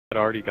had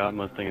already got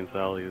Mustang and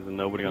Sally's, and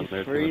nobody on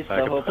there's freeze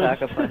gonna the whole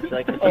pack a pack-a-punch.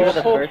 Like, if you were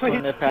the first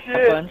one to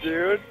pack-a-punch,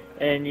 dude.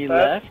 and you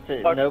That's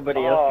left,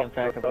 nobody else can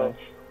pack-a-punch.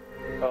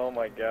 Oh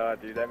my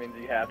god, dude, that means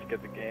you have to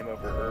get the game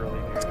over early,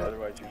 dude,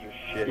 otherwise you're just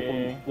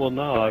shitty. Yeah. Well,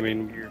 no, I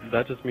mean,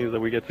 that just means that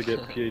we get to get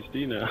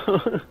PhD now,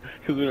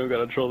 because we don't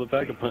gotta troll the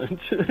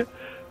pack-a-punch. Yeah.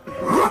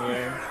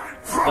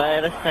 If I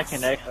had a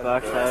second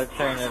Xbox, I would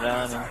turn it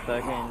on and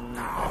fucking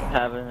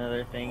have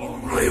another thing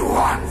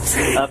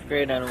and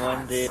upgrade on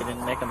one dude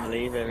and make him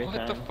leave every time.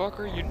 What the fuck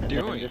are you and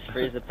doing? then just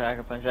freeze the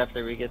pack-a-punch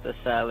after we get the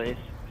Sally's.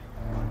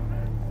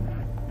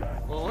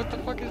 Well, what the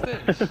fuck is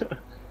this?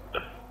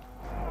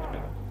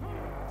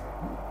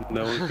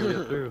 No one can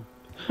get through.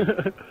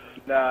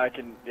 Nah, I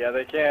can, yeah,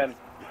 they can.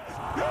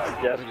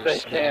 Yes, Like they a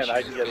can, smash I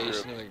in can your get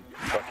face through. and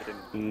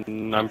like,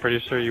 Mm, I'm pretty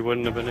sure you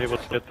wouldn't have been able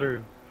to get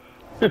through.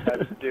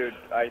 Dude,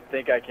 I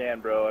think I can,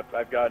 bro.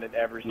 I've gotten it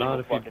every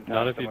single fucking time.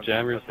 Not if you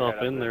jam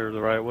yourself in there the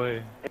right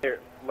way.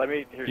 Here, let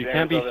me. Here, You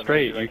can't be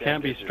straight. You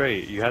can't be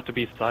straight. You have to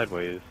be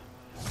sideways.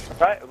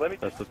 Right, let me.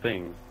 That's the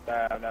thing.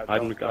 No,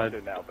 don't do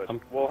it now. But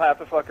we'll have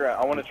to fuck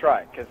around. I want to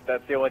try, cause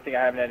that's the only thing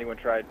I haven't had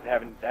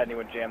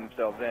anyone jam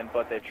themselves in.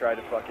 But they've tried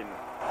to fucking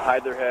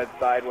hide their head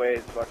sideways,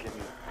 fucking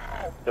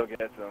still get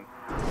to them.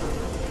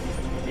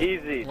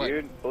 Easy, what?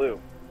 Dude. Blue.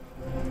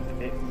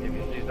 If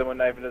you see someone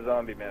knifing a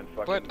zombie, man,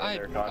 fucking. but I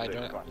don't.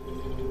 don't.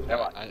 Come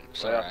on.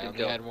 Sorry, I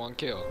only had one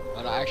kill.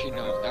 Actually,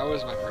 no, that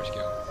was my first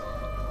kill.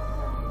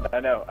 I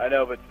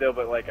know, but still,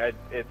 but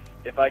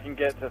if I can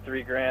get to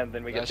 $3,000,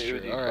 then we get That's the true.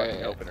 Uzi Alright,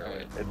 fucking opener.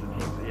 alright. It's a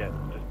team, yeah.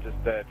 Just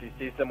if you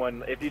see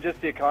someone, if you just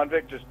see a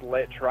convict, just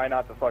try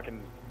not to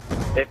fucking.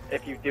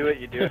 If you do it,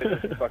 you do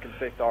it. Just fucking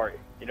say sorry.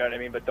 You know what I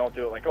mean? But don't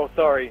do it like, oh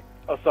sorry,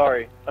 oh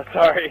sorry, oh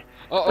sorry.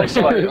 Oh, Like,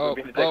 sorry.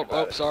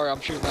 fucking Sorry,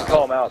 I'm shooting that.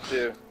 Call him out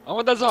too. I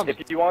want that zombie.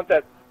 If you want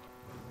that,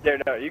 yeah,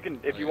 no, you can.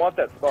 If you want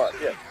that spot,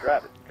 yeah,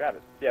 grab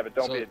it. Yeah, but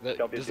don't So be.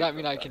 Don't be. does that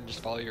mean I can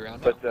just follow you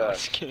around? But, now?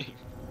 Just kidding.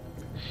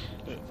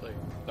 It's like,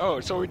 oh,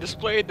 so we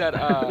displayed that.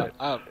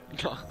 No.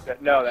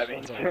 No, that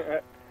means. I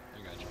got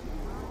you.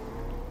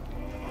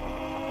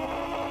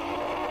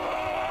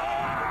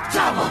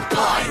 Double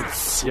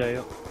points!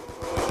 Yeah.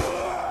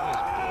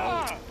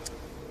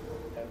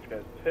 This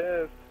guy's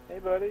pissed. Hey,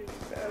 buddy.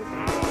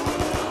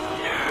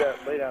 Yeah,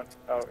 lay down.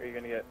 Oh, are you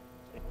gonna get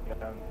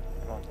down?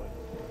 Come on, please.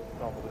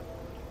 Come on, please.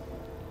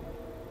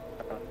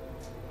 Come on.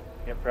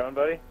 Get prone,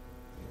 buddy.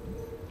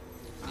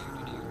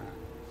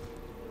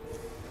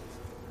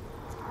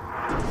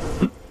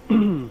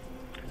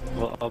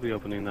 Well, I'll be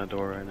opening that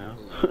door right now.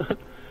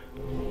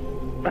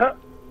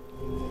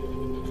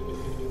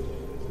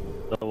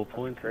 Double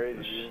points.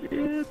 Crazy. Shit.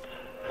 Dude,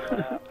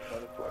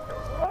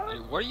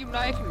 what are you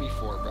knifing me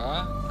for,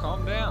 bruh?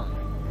 Calm down.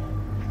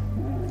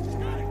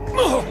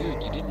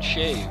 Dude, you didn't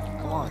shave.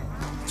 Come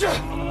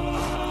on.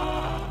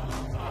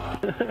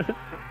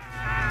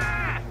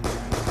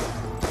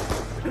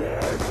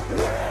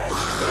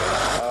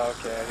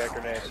 Okay, I got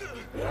grenades.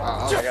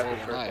 I got the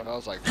first knife. one. I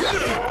was like,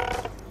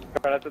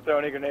 Try not to throw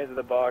any grenades at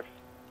the box.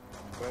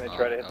 When they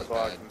try to hit the that was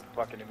box, bad. I'm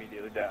fucking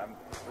immediately down.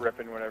 I'm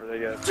ripping whenever they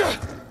get.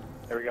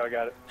 There we go, I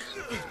got it.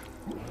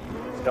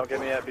 Don't get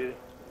me that, BD.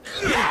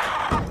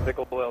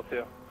 Pickle oil,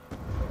 too.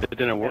 It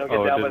didn't work. Get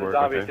Oh, down it by did the work.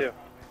 zombie, Okay. too.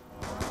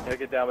 He'll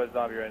get down by the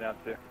zombie right now,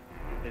 too.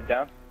 He's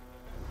down?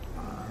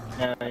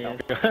 No, yeah.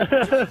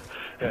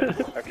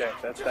 Good. Okay,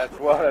 that's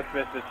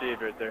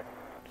mischieved right there.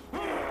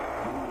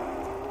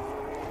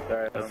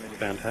 Sorry, I don't That's mean to be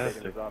fantastic.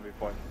 taking the zombie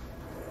point.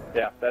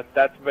 Yeah,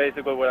 that's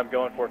basically what I'm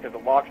going for, because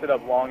it locks it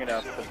up long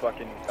enough to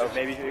fucking... Oh,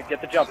 maybe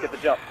get the jump.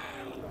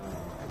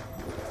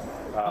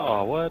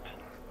 Oh, what?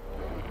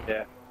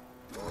 Yeah.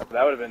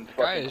 That would have been guy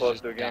fucking is close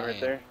just to a game right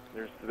dying. there.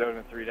 That would have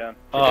been 3 down.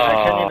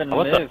 I couldn't even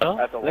what move. the hell?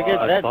 That's a Look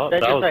lot. at that. thought That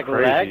that just was like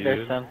crazy, lagged or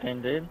dude.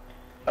 something, dude.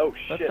 Oh What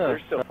shit, the they're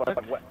still fuck?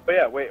 fucking wet. But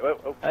yeah, wait.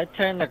 Oh. I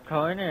turned the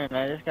corner and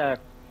I just got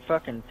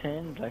fucking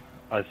pinned. Like,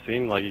 I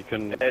seen like you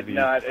couldn't It's be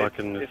not.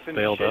 fucking It's been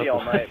sailed shitty up.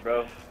 all night,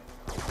 bro.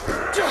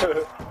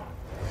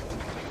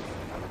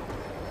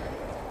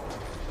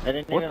 I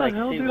didn't What even the like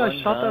hell, see dude? one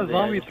I shot that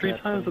zombie just 3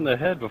 got times in pinned. the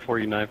head before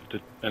you knifed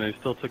it, and I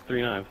still took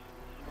 3 knives.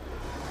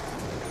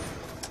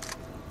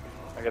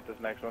 I got this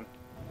next one.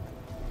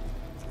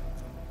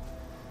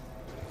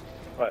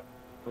 What?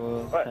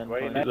 Cool, What? 10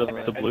 What are you points doing?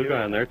 away. The blue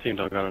guy on their team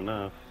don't got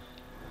enough.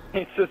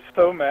 He's just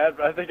so mad.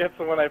 I think that's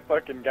the one I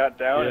fucking got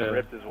down Yeah. and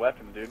ripped his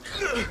weapon, dude.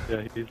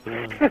 Yeah, he's the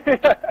one.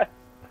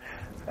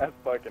 That's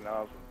fucking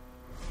awesome.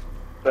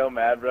 So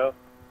mad, bro.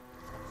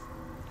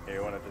 Here,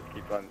 you want to just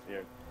keep on.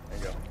 Here, there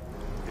you go.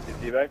 Get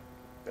your teabag?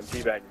 I'm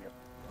teabagging you.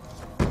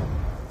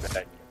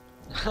 Teabagging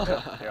you.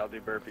 Yeah, here, I'll do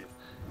burpees.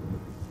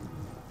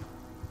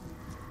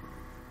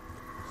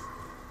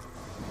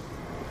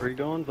 Where you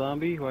going,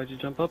 zombie? Why'd you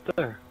jump up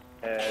there?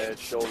 Head,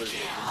 shoulders.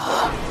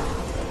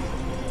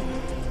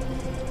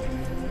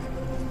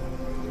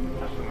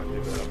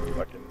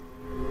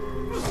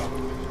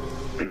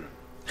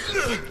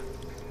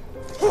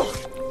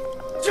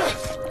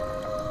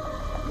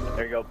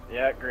 There you go.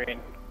 Yeah, green.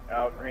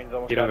 Out. Green's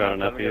almost You don't got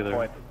enough Let me get either.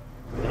 points.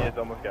 Yeah, it's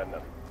almost got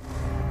enough.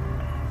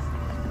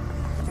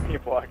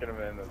 Keep walking them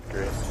in, that's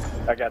great.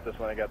 I got this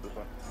one, I got this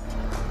one.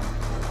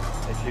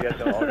 Make sure you guys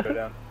don't all go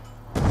down.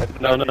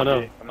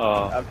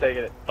 No. I'm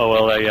taking it. Oh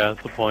well, yeah,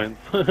 it's the points.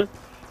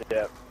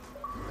 Yeah.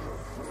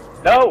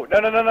 No,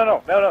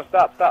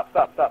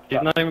 stop.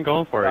 He's not even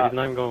going for it. He's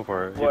not even going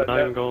for it. He's not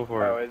even going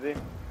for it. Oh, is he? You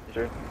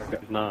sure? Okay.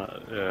 He's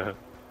not, yeah.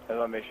 I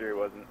want to make sure he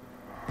wasn't.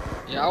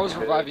 Yeah, I was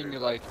reviving you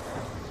like...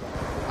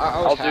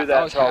 I'll do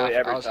that probably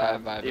every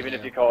time. time. Even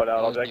if you call it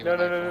out, I'll be like,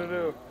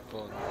 no.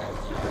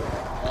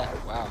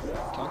 Wow,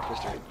 tongue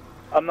twister.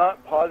 I'm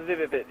not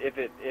positive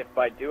if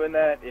by doing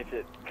that, if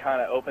it kind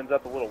of opens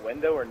up a little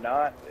window or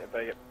not. If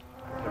I get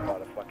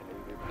caught a fucking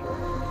Uzi before.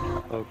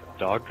 Oh,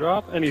 dog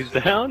drop? And he's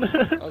down?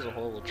 That was a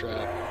horrible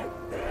trap.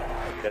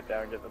 Get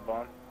down, get the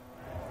bomb.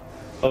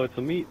 Oh, it's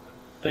a meat.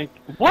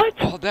 What?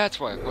 Oh, that's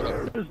why. What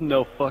up? There's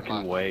no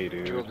fucking way,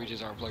 dude. Dual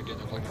reaches aren't plugged in.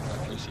 They're plugged in my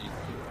PC.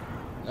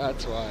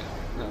 That's why.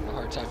 I'm having a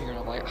hard time figuring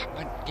out, like,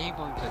 my game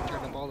volume's like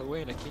turned them all the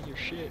way and I can't hear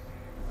shit.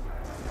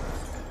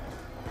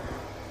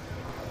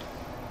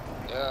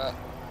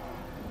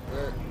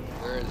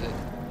 Where is it?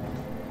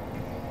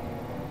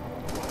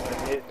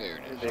 There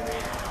it is.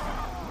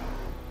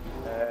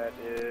 That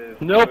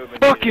is No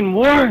fucking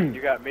way!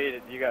 You got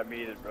meated,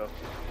 bro.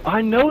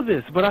 I know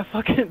this, but I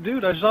fucking,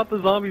 dude, I shot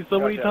the zombie so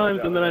many times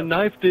and then I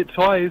knifed it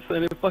twice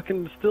and it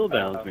fucking still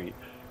downs me.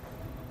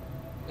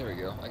 There we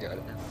go, I got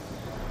it.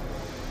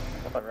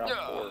 Round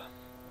 4.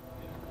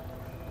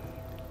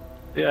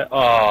 Yeah,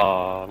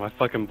 aw, my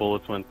fucking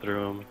bullets went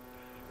through him.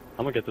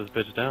 I'm gonna get this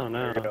bitch down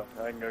now. There you go.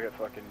 Now I can go get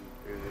fucking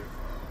Uzi.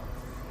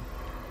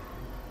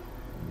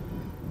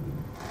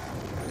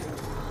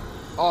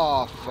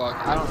 Oh fuck,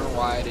 I don't know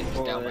why I didn't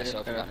just down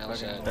myself and got an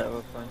LSAT.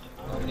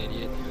 I'm an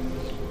idiot.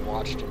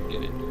 Watched him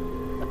get it.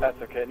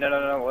 That's okay. No.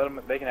 Let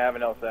them, they can have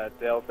an LSAT.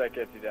 The LSAT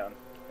gets you down.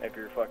 If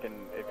you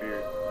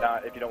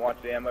don't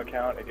watch the ammo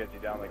count, it gets you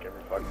down like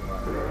every fucking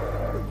time.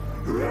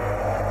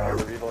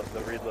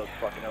 The reload's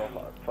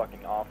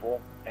fucking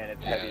awful, and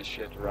it's heavy as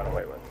shit to run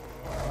away with.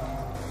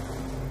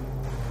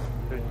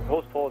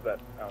 Whose pole is that?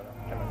 I don't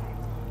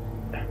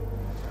know.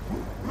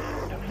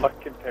 I'm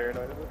fucking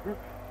paranoid.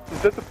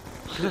 Is that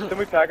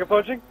somebody packet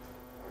punching?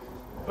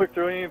 Quick,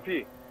 throw an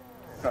EMP.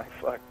 Oh,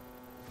 fuck.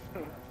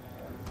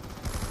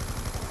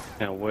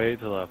 Can't wait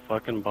till that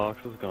fucking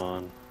box is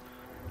gone.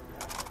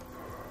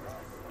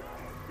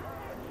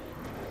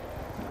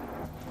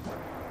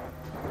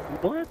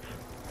 What?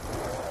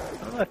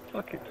 How did I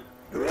fucking...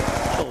 Kill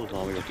a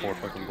zombie with 4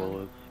 fucking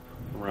bullets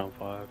from round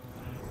 5.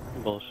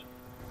 Bullshit.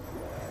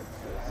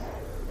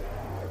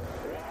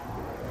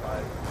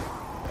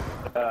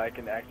 I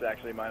can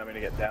actually mine. I'm gonna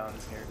get down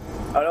here.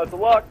 Oh no, it's a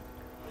lock!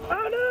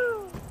 Oh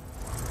no!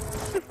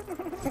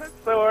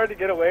 It's so hard to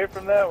get away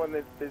from that when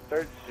they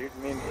start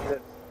shooting me and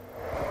shit.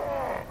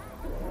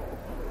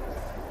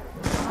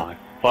 My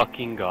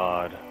fucking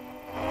god.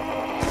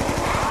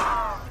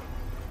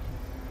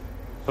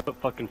 Put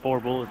fucking 4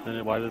 bullets in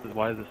it, why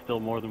is it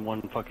still more than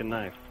 1 fucking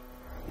knife?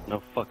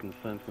 No fucking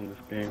sense in this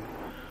game.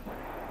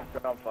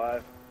 Round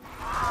 5.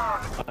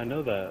 I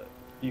know that.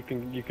 You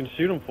can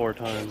shoot him 4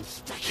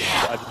 times.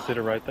 I just did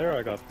it right there.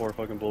 I got 4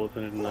 fucking bullets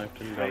in it and knifed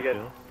him and got a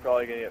kill.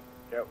 Probably gonna get.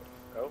 Yep.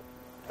 Oh.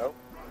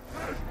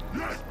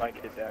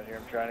 Might get down here.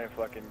 I'm trying to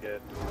fucking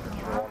get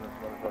control on this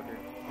motherfucker.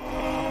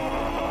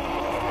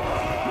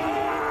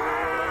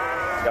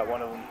 Got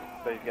one of them.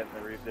 So he's getting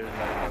the reef. There's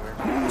another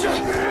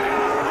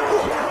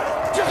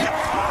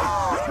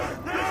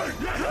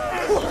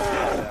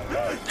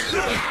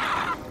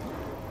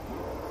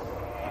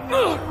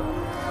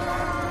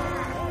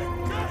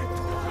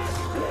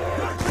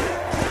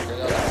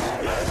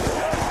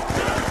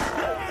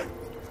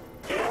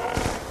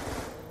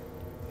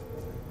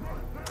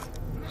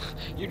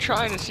You're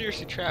trying to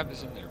seriously trap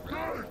us in there,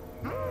 bro.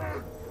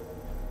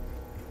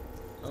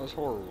 That was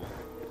horrible.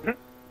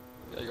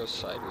 Gotta go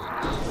sideways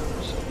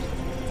or something.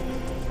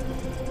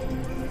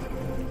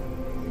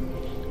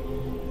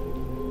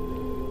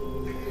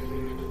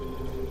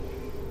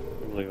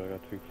 I believe I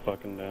got 2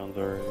 fucking downs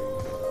already.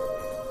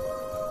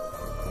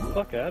 Get the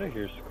fuck out of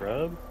here,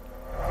 scrub.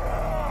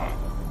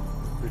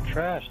 You're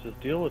trash, just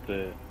deal with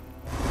it.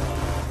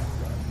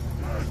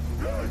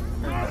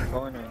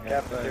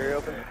 cafeteria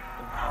open?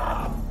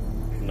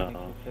 No. Oh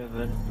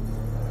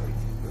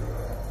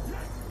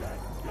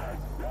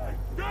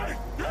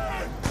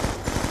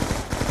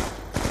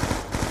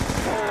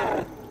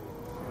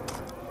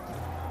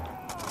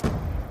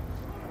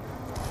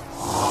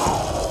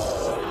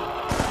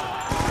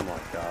my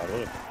god,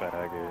 what a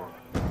faggot.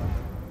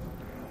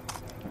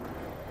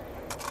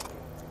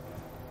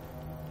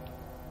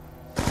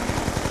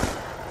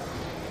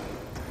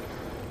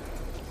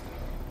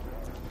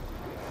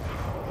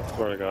 I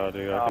swear to god,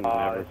 dude,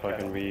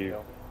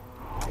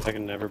 I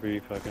can never be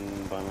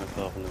fucking by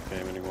myself in this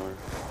game anymore.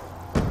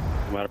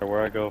 No matter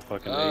where I go,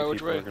 fucking 8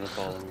 people are gonna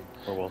follow me.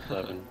 Or well,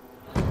 7.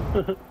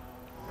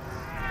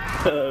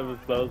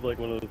 that was like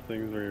one of those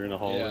things where you're in a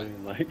hallway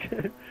and like...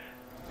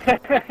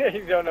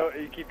 You don't know,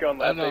 you keep going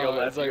left, I know, you go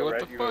left, it's like, you go what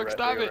right, the you go fuck, right,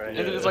 stop you go it! right.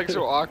 And then it's like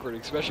so awkward,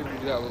 especially when you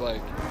do that with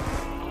like,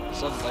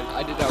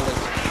 I did that with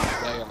like,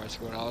 flag on my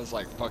school and I was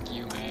like, fuck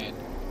you, man.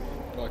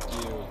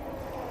 Fuck you.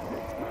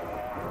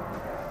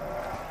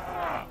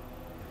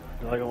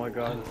 Like, oh my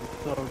god, this is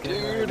so good.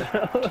 Dude, right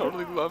now.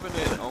 totally loving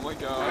it. Oh my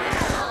god.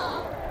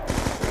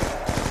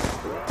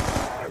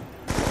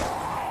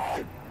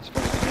 It's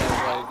funny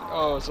because like,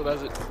 oh, so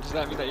does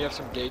that mean that you have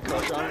some gay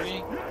crush on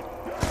me?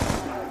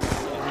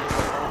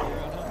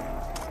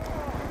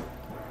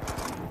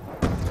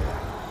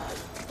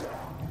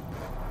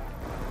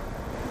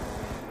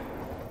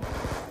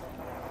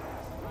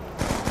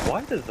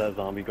 Why does that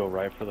zombie go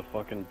right for the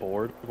fucking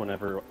board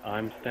whenever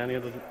I'm standing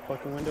at the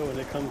fucking window and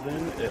it comes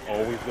in? It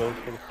always goes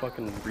for the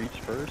fucking reach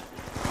first.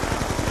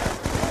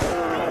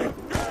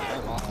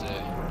 I'm off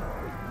today.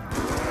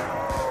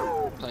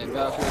 Playing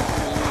Battlefield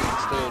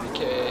 3, State of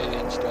Decay,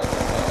 and stuff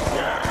like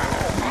that.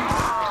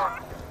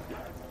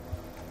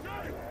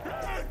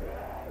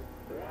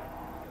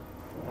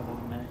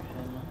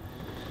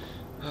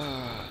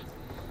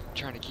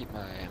 Trying to keep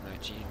my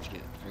jeans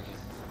get freaking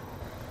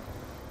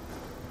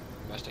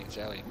Mustang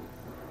Sally.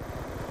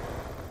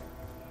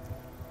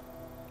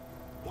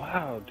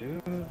 Wow,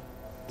 dude.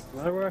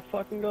 Wherever I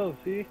fucking go,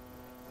 see?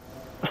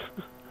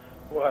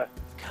 What?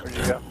 Where'd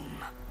you go?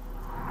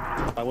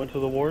 I went to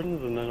the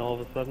wardens and then all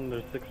of a sudden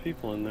there's 6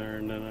 people in there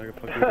and then I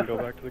fucking go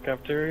back to the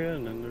cafeteria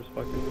and then there's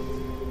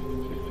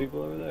fucking 6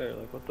 people over there.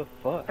 Like, what the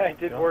fuck? I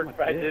did Get work. off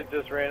my I dick. did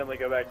just randomly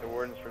go back to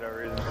Wardens for no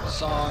reason.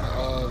 Song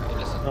of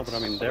Innocence. No, but I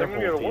mean, their I'm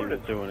gonna go to whole team is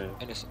Wardens. doing it.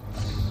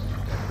 Innocence.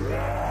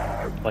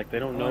 Like, they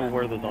don't know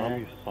where the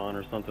zombies spawn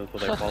or something, so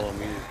they follow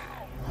me.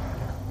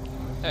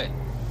 Hey.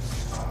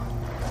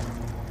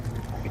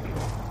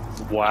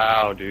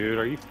 Wow, dude,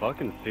 are you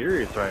fucking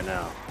serious right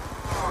now?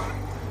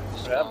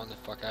 Spawn the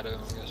fuck out of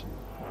him, I guess.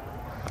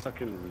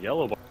 Fucking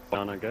yellow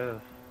down, I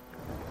guess.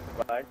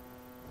 Bye.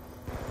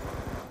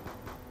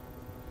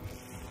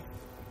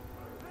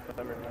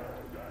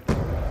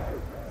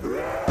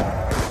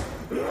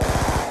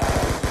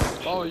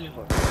 Follow you.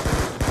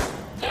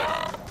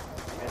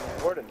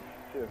 And Wardens,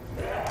 too.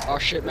 Oh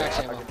shit, max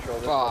I ammo. control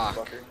this Fuck.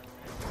 motherfucker.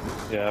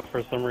 Yeah,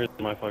 for some reason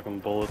my fucking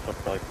bullets are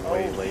like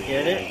way Oh, later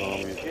get than it?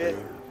 zombies. Shit.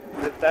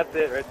 Dude. That's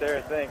it right there,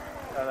 I think.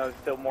 I don't know, there's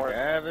still more.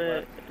 Grab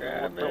it,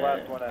 grab What's the it.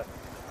 last one at?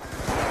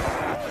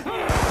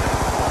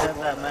 Have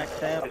that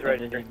max ammo. He's right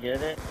Did here. you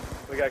get it?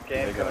 We got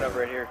game They got coming it. up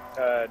right here.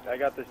 I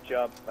got this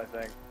jump, I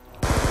think.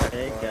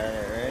 They got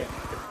it, right?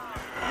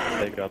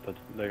 They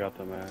got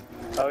the man.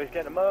 Oh, he's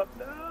getting him up.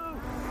 No!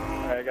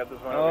 Alright, I got this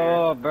one over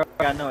Oh, bro,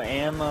 I got no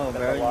ammo, bro.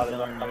 That's a You lot of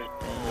don't zombies.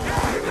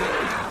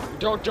 understand.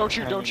 Don't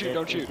shoot, Trying don't to shoot, get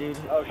don't this shoot. Dude,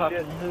 Oh, fucking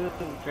shit. who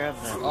grab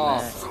that Oh.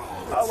 max? here.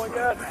 Oh my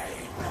god!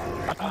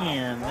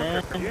 Damn,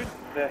 man. Dude,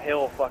 the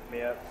hill fucked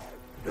me up.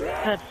 I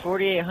had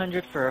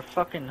 4,800 for a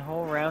fucking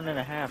whole round and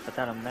a half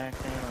without a max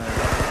ammo.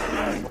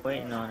 I was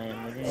waiting on it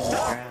and we didn't even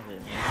grab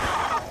it,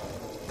 man.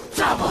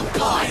 Double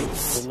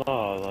points! Well,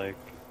 no, like,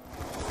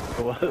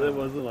 it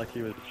wasn't like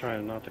he was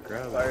trying not to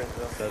grab Fire it.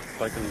 still. That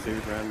fucking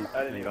dude ran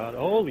I didn't and even- got it.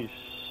 Holy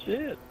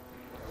shit!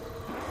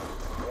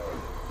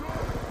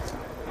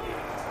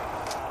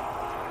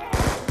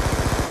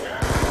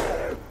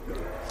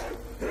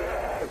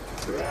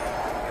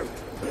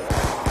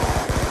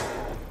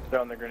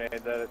 Throwing the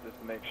grenades at it just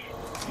to make sure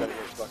that it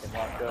gets fucking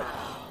locked up.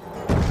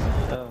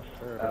 So,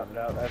 for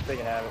No, they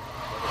can have it.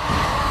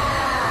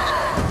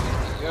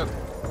 Yep.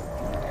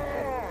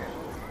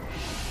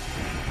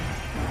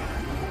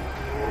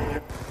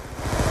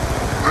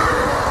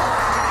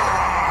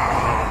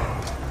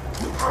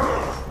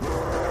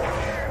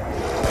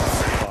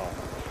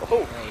 Oh,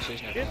 Oh,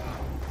 she's not shit.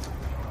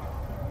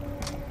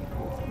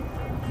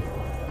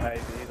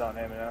 He's on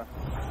him now.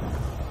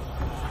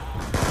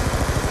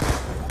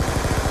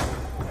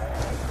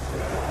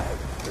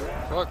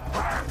 Fuck.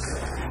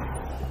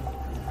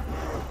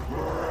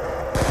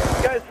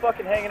 This guy's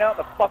fucking hanging out in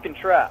the fucking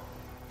trap.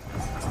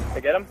 I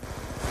get him?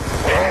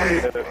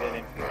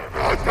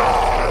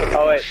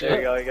 Oh wait, there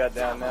you go, he got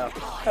down now.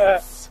 Oh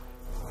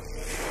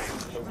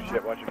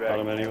shit, watch your Got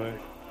him back. anyway.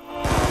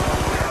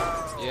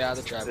 Yeah,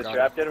 the trap The got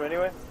trap get him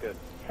anyway? Good.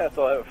 That's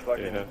all I was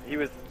fucking. Yeah.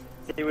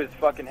 He was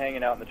fucking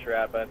hanging out in the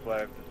trap. That's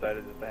why I've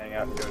decided just to hang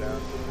out and go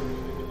down.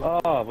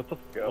 Oh, what the?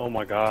 Go. Oh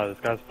my god, this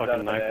guy's Down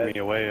fucking the knifing edge. me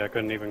away. I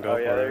couldn't even go Oh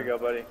for yeah, it. there you go,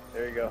 buddy.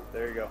 There you go.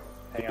 There you go.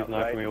 Hang He's out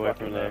knifing right me away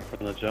fucking from there.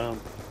 the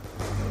jump.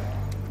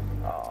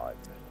 Oh,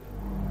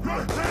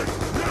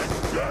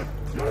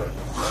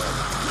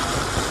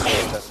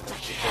 I missed it.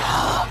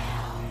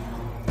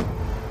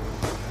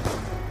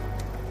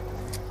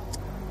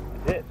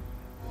 Hit.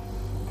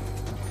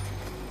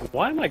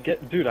 Why am I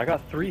dude? I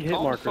got 3 hit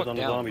Calm markers fuck on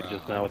the down, zombie bro.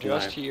 just now with the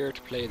Just knife. here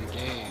to play the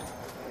game.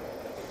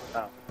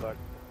 Oh, fuck.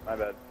 My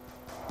bad.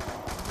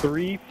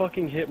 3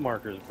 fucking hit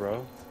markers,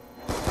 bro.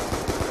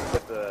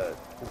 With the...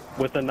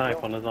 With the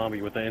knife on the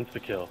zombie, with the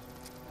insta kill.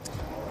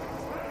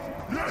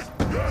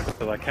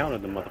 Because I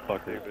counted the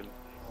motherfucker.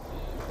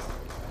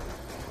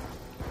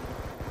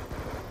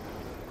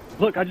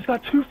 Look, I just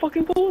got 2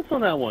 fucking bullets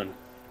on that one.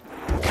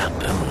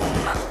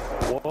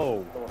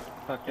 Whoa.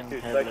 fucking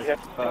Dude, headless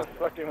fuck.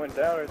 fucking went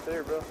down right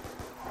there, bro.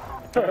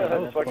 That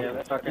was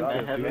fucking fucking the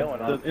zombie headless going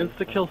The on.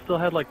 insta kill still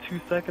had like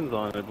 2 seconds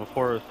on it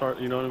before it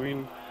started. You know what I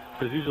mean?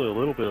 There's usually a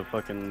little bit of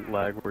fucking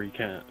lag where you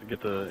can't get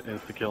the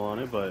insta kill on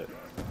it, but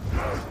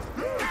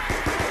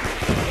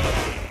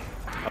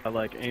I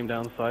like aimed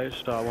down the sight,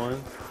 shot one,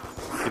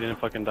 he didn't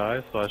fucking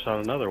die, so I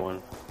shot another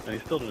one, and he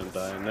still didn't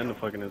die, and then the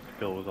fucking insta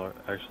kill was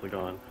actually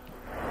gone.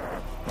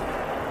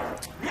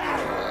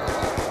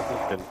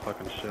 Just getting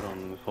fucking shit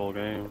on this whole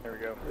game. There we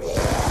go.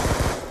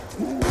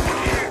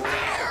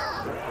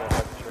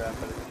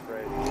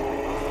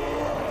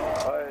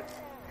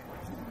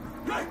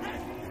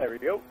 There we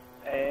go.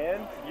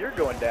 And you're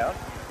going down.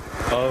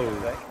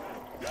 Oh.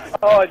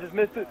 Oh, I just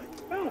missed it.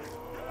 Oh,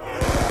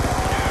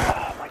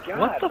 oh my god,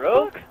 What the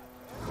bro. fuck?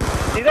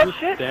 See that He was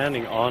shit?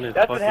 standing on his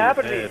That's fucking what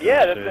happened to head me.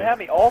 Yeah, and that's what shit.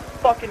 happened to me all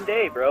fucking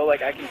day, bro.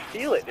 Like, I can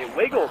feel it. It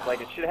wiggles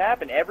like it should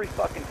happen every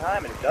fucking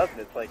time, and it doesn't.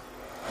 It's like,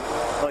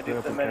 only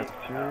do so many.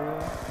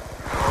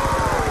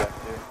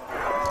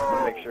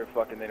 Make sure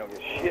fucking they don't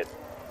get shit.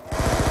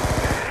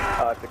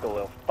 Oh, I took a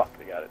little fuck.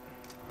 They got it.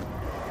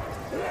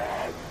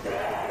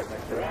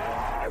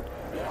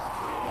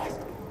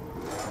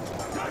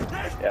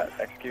 Yeah,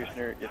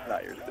 Executioner, it's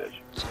not your stitch.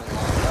 You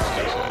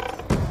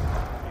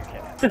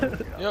can't have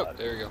it. Yep,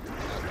 there we go.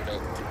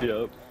 Knocked it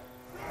out. Yep.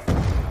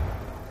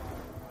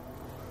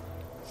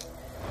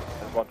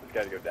 I just want this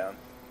guy to go down.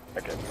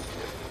 Okay.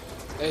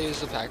 Hey, is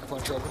the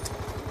Pack-a-Punch open?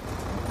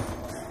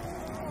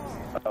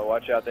 Oh,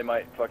 watch out, they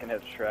might fucking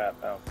hit the trap.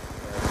 Oh,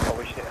 oh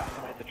we should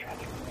hit the trap.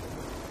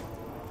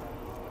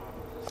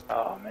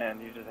 Oh man,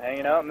 you just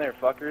hanging out in there,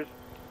 fuckers.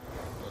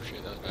 Oh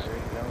shit, that's bad.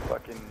 There's no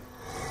fucking...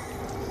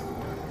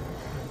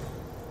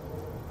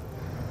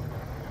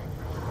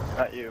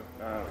 Not you.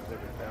 No,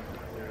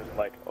 they're just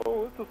like,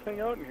 oh, let's just hang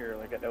out in here.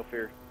 Like, got no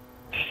fear.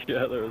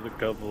 Yeah, there was a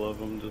couple of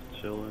them just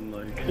chilling,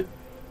 like...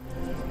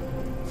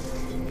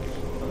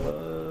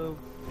 the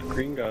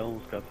green guy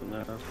almost got some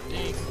ass.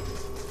 Dang.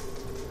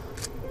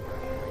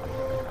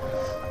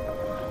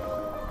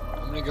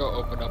 I'm gonna go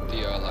open up the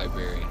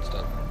library and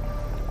stuff.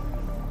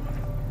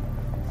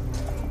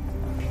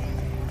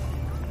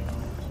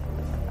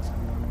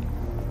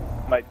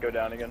 Might go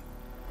down again.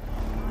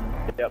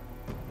 Yep.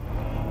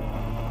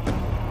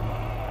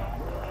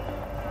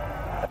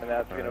 And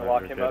that's gonna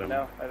lock him up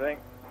now, I think.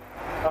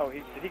 Oh,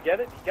 did he get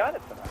it? He got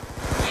it somehow.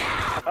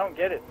 I don't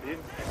get it, dude.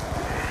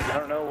 I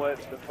don't know what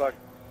the fuck.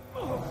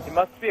 It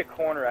must be a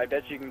corner. I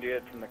bet you can get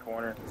it from the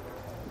corner.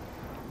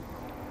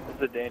 This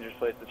is a dangerous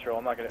place to troll.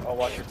 I'm not gonna. Oh,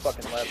 watch your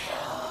fucking left.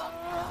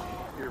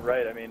 You're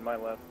right. I mean, my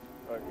left.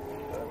 Fuck.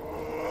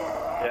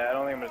 Yeah, I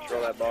don't think I'm gonna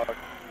troll that box.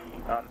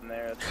 Not in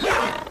there. That's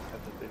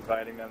just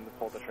inviting them to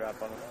pull the trap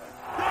on us.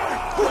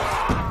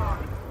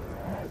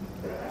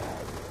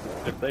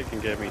 If they can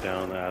get me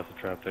down the acid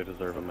trap, they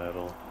deserve a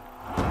medal.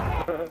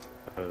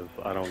 Because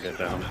I don't get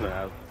down to the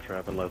acid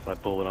trap unless I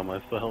pull it on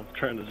myself,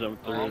 trying to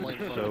jump through Oh, it. my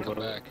phone So, come but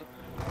back.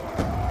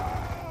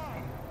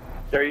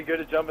 Are you good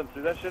at jumping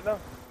through that shit now?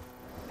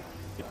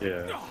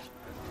 yeah.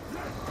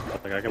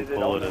 Like I can Is it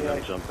pull it only, and then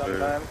like, jump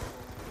sometimes?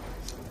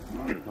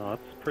 through. No,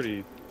 it's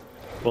pretty.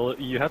 Well,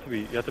 you have to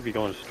be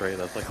going straight.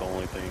 That's like the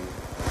only thing.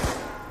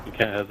 You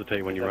can't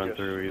hesitate when you run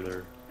through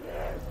either.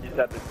 You just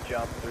have to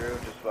jump through,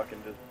 just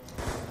fucking just...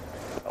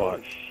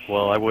 But,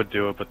 well, I would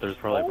do it, but there's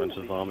probably a bunch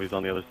of zombies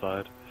on the other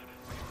side.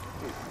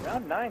 Dude,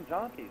 round 9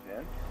 zombies,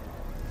 man.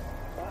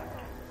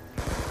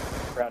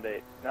 Fuck. Round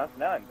 8. No, it's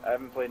 9. I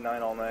haven't played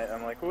 9 all night.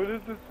 I'm like, what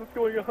is this? What's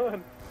going on?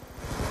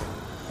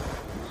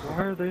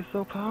 Why are they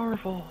so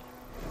powerful?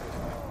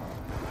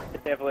 I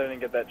can't believe I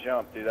didn't get that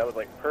jump, dude. That was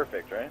like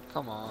perfect, right?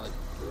 Come on.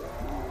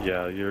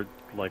 Yeah, you're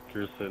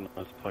sitting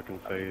on his fucking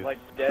face. Like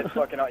dead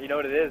fucking... You know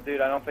what it is,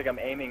 dude? I don't think I'm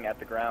aiming at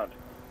the ground.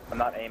 I'm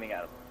not aiming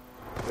at him.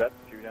 That's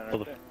 2 down right Well,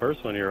 the there.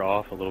 first one you're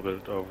off a little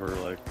bit over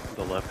like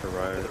the left or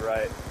right. To the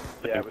right.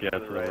 Yeah, it was yeah, to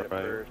the right at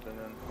first, and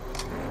then...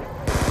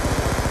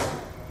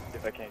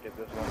 If I can't get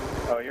this one.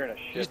 Oh, you're in a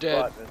shit He's dead.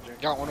 spot, mister.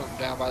 Got one of them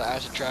down by the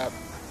acid trap.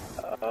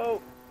 Oh,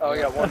 I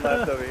got one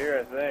left over here,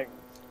 I think.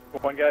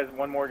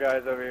 One more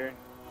guy's over here.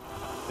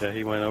 Yeah,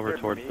 he went over You're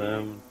towards mean.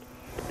 them.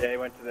 Yeah, he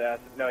went to the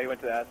acid. No, he went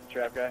to the acid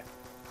trap guy.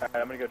 Alright,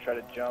 I'm gonna go try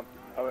to jump.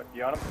 Oh,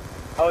 you on him?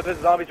 Oh, there's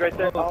zombies right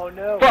there. Oh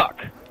no!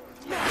 Fuck!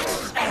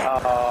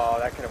 Oh,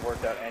 that could have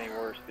worked out any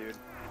worse, dude.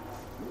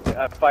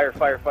 Fire!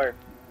 That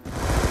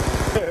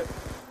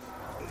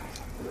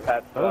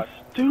That was sucks.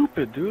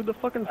 stupid, dude. The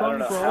fucking I don't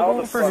zombies know were how all the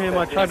over fuck him. that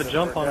I tried to didn't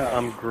jump on work him. out.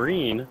 I'm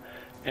green,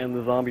 and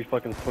the zombie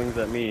fucking swings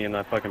at me, and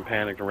I fucking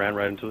panicked and ran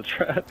right into the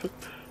trap.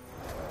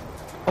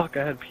 Fuck,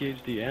 I had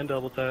PhD and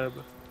double tap.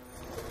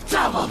 Or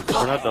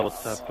not double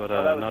tap, but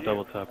that was not you.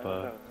 double tap,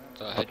 The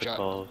what's it headshot.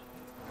 called?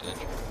 Ditch.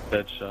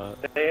 Dead shot.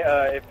 They,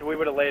 if we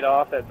would have laid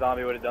off, that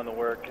zombie would have done the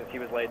work, because he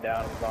was laid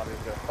down and the zombie was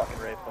gonna fucking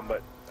rape him,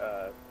 but,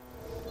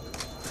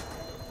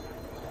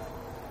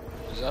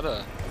 Is that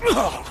a...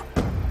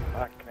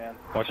 fuck, man.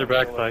 Watch your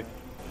back, Psych.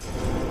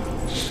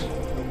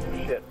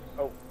 Shit.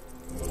 Oh.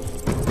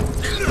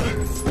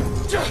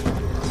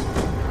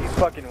 He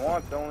fucking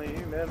wants only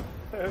you, man.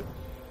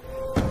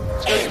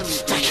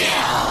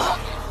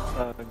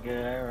 Oh,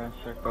 good. I run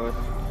circle with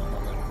him.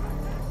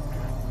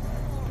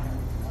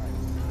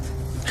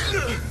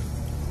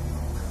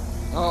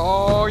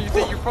 Oh, you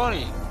think you're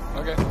funny?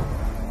 Okay.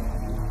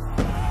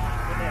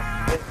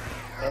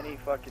 any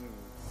fucking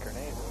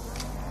grenades.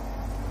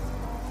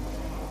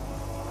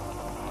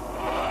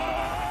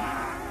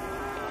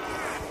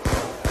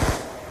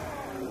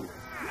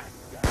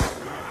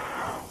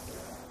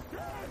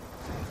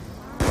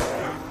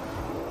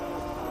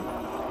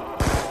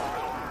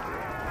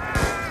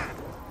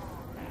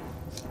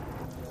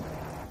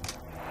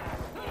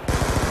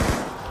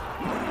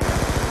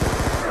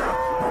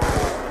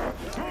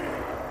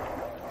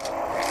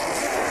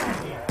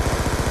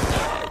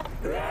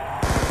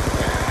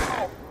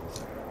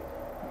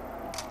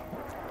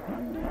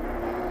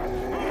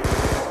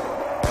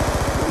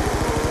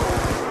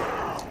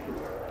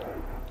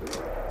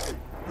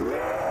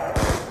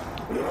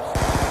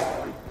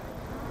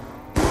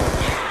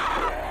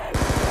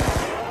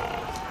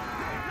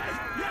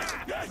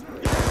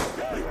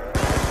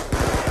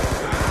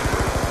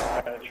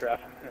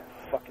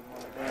 Fucking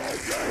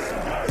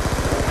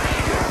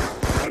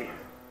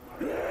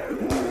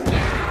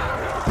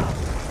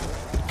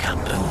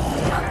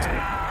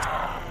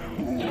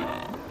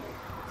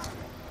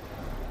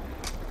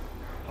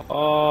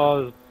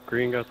Oh,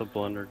 green got the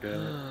blunder guy.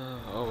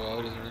 Oh well,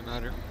 it doesn't really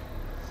matter.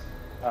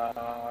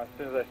 as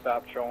soon as I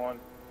stop trolling.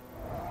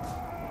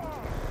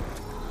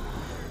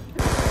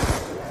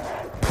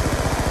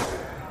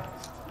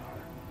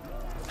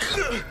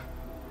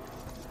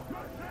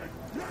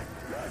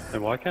 Hey,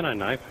 why can't I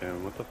knife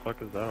him? What the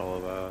fuck is that all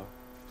about?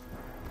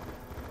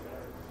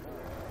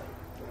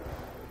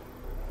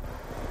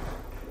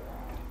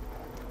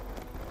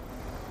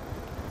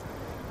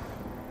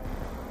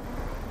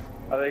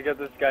 I think got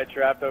this guy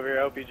trapped over here.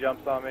 I hope he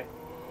jumps on me.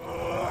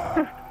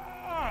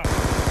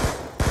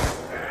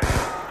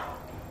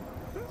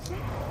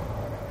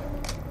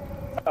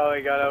 Oh,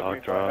 he got over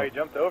me. Oh, he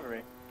jumped over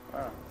me.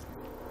 Wow.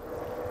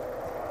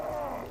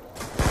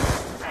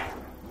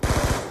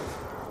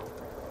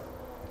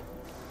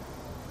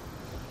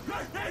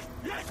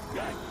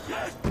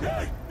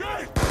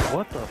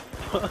 What the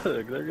fuck?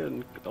 They're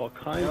getting all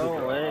kinds of...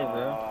 No way,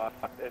 bro.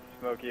 It's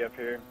smoky up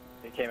here.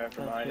 He came in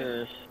from behind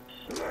you.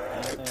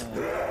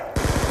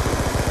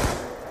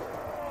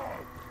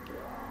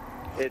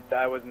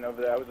 I wasn't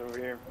over there. I was over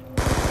here.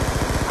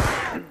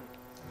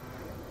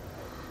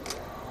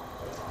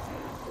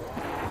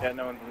 Yeah,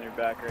 no one's in your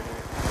back right here.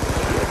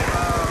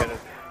 You gotta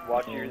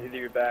watch either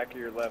your back or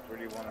your left. Where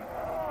do you want to?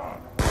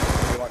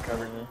 What do you want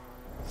covered?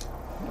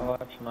 I'll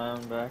watch my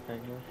own back, I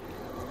guess.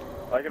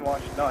 I can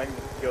watch. No, I can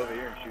just go over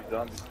here and shoot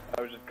zombies.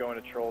 I was just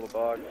going to troll the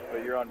box,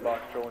 but you're on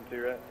box trolling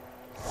too, right?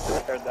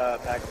 Or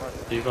pack punch.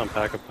 He's on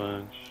pack a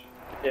punch.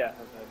 Yeah,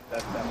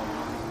 that's that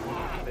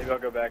one. Maybe I'll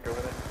go back over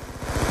there.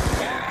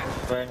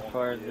 Just waiting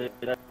for it.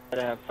 Dude, I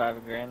have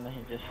 $5 grand that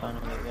he just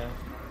found me ago.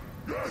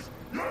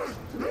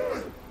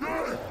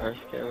 The first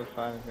kid with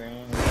 $5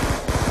 grand.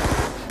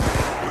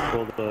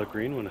 Well, the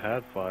green one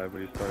had 5,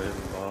 but he started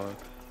hitting the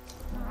box.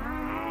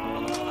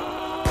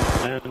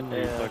 And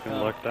he fucking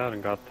lucked out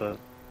and got that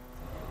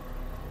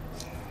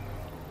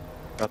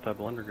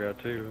blundergat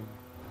too.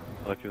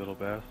 Lucky little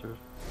bastard.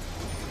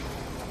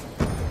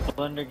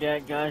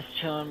 Blundergat guys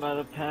chilling by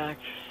the pack.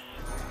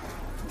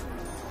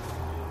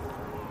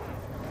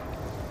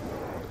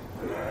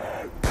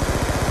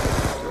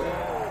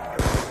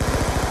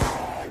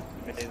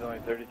 He's only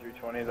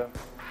 3320 though.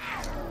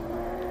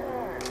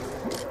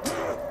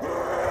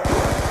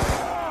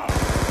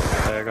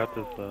 Hey, I got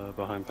this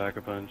behind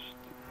Pack-a-Punch.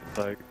 It's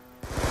like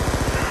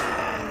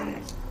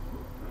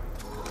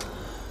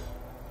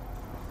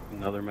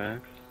another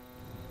max,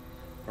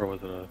 or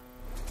was it a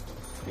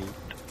meat?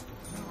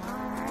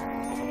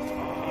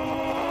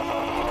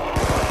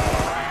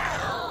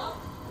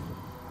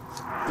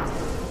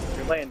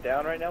 You're laying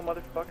down right now,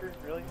 motherfucker?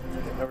 Really?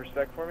 No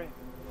respect for me?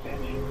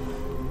 Bitch.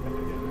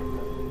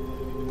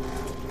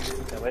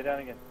 Yeah, lay down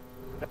again.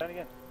 Lay down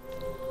again.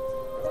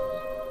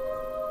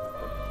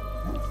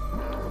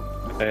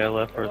 Hey, I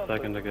left for a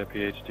second to get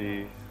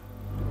PhD.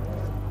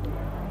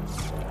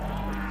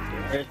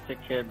 There's the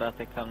kid about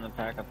to come to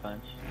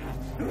Pack-a-Punch.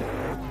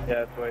 Yeah,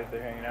 that's why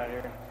they're hanging out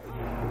here.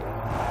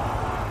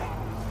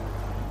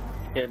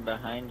 Kid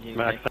behind you.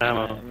 Max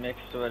ammo.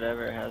 Mixed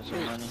whatever has the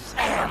money.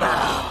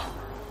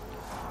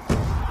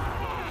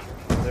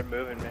 They're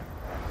moving me.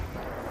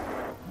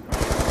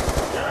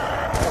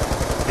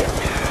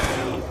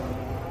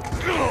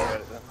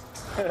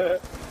 I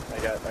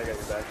got your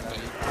back now.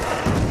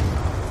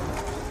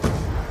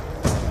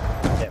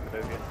 Can't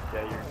move you.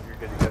 Yeah, you're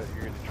good to go.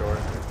 You're good to troll it.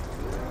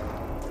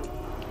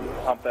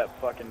 Pump that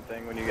fucking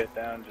thing when you get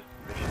down. Just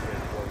make sure you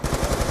get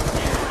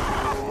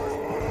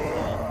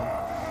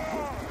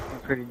I'm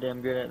pretty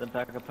damn good at the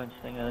Pack-a-Punch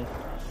thing, at least.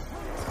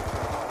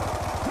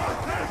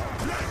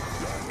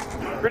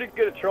 pretty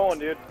good at trolling,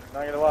 dude.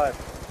 Not gonna lie.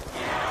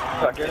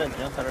 I'm good at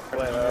jumping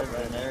around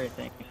and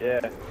everything. Yeah,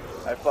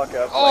 I fuck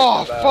up.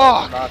 Oh, like,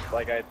 fuck! Not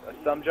like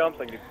some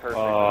jumps I can do perfect.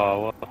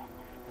 Oh, well.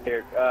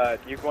 Here,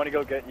 you want to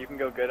go get? You can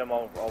go get him.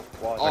 I'll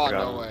Oh,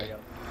 no way.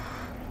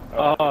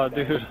 Oh,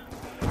 dude.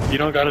 You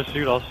don't gotta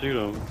shoot, I'll shoot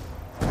him.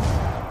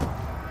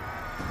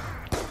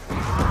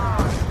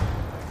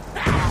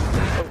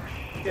 Oh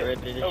shit!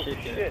 Ready to Oh shoot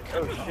shit!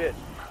 Oh shit!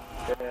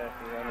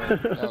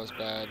 That was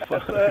bad.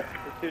 There's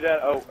two down.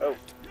 Oh.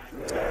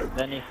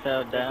 Then he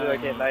fell down. I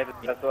can't knife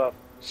his ass up.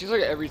 Seems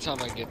like every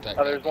time I get that.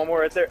 Oh, there's one more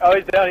right there. Oh,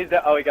 he's down.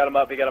 Oh, he got him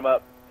up. He got him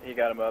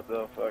up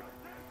though. Fuck.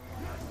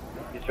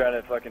 He's trying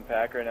to fucking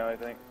pack right now, I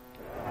think.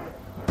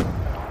 I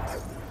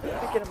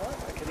can't get him up.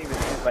 I couldn't even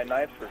use my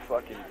knives for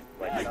fucking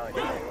like nine.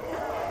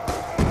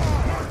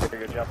 Here,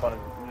 go jump on him.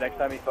 Next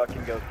time he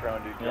fucking goes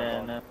prone, dude, jump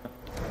on him.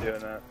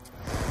 Doing that.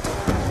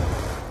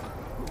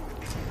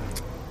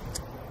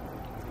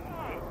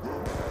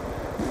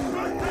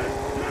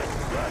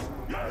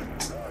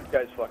 This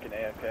guy's fucking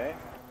AFK.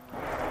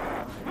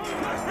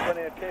 He's on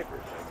AFK for a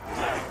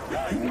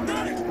second.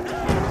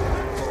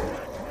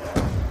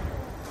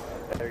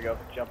 There you go.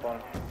 Jump on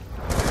him.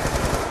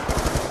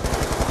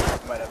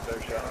 Might have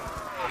better shot.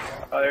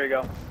 Oh, there you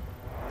go.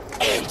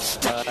 I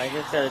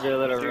just gotta do a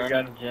little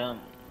running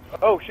jump.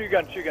 Oh, shoot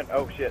gun.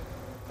 Oh, shit.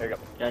 There you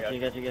go. Got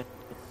you.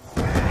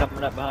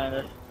 Coming up behind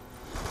us.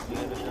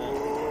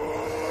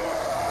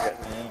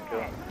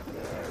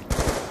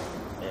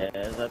 Yeah,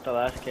 is that the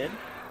last kid?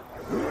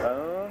 I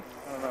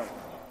don't know.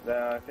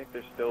 I think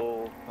there's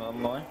still...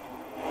 One more?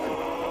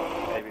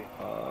 Maybe.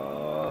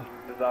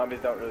 The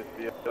zombies don't really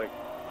feel like...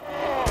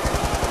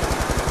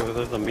 Oh,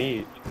 there's a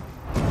meat.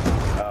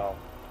 Oh.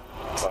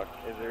 Fuck.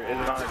 Is it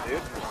on a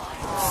dude?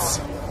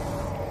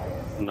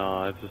 No,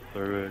 I just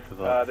threw it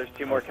because there's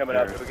two more coming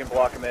up. We can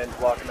block him in.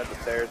 Block him at the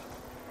stairs.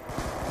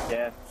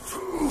 Yeah.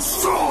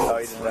 Oh,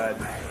 he just died.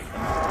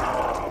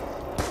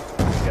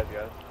 You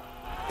guys.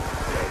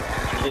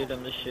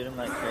 Just shoot him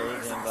like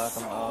crazy and block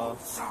them all.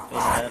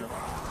 Hit him.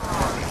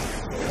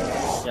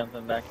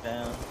 Jumping back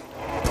down.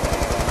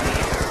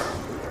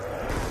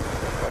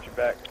 Watch your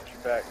back.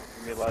 There's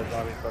gonna be a lot of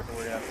zombies fucking.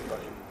 We're gonna have to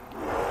fucking...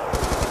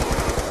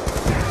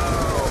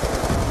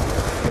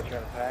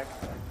 Trying to pack?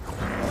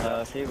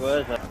 If he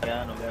was, I'd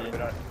down him, dude.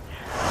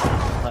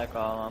 Like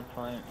all on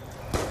point.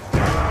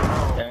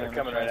 They're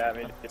coming right at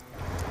me.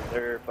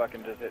 They're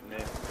fucking just hitting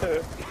me.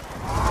 They're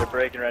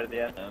breaking right at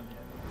the end.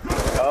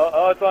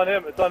 Oh, it's on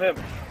him.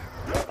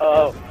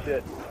 Oh,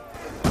 shit.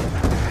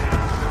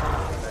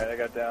 Alright, I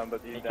got down,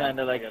 but he's you down.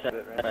 Kinda like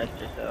sacrificed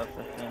yourself.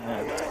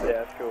 Yeah,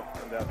 that's cool.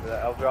 I'm down for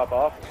that. I'll drop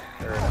off.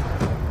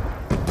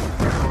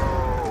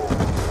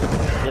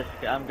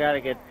 I'm gotta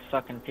get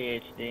fucking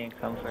PhD and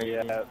come for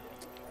you. Yeah.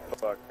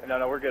 Fuck.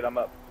 No, we're good. I'm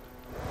up.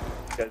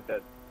 This guy's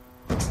dead.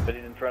 But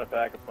he's in front of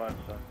back a bunch,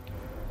 so.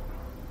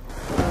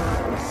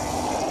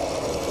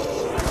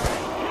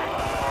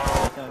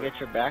 I can get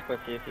your back with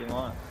you if you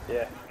want.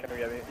 Yeah, come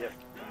get me. Yep.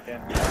 You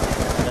can.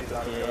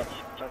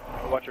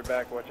 Watch your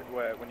back. Watch it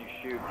when you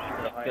shoot.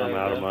 Shoot behind you. I'm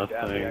out of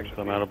Mustangs.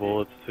 I'm out of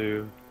bullets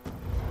too.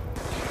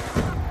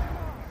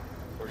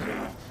 We're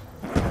good.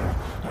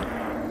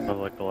 I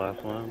like the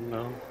last one.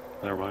 No.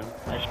 Never mind.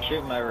 I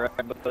shoot my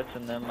right bullets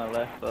and then my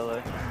left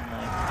bullets. Just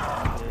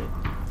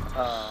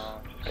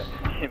got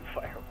the same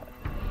fire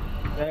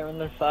one. Right when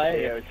the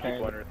fire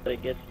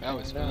it gets that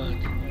was fun.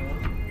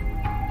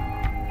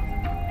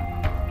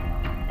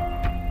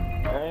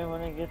 Right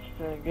when it gets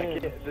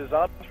good. The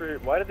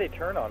zombies why did they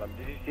turn on him?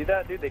 Did you see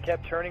that, dude? They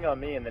kept turning on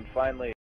me and then finally...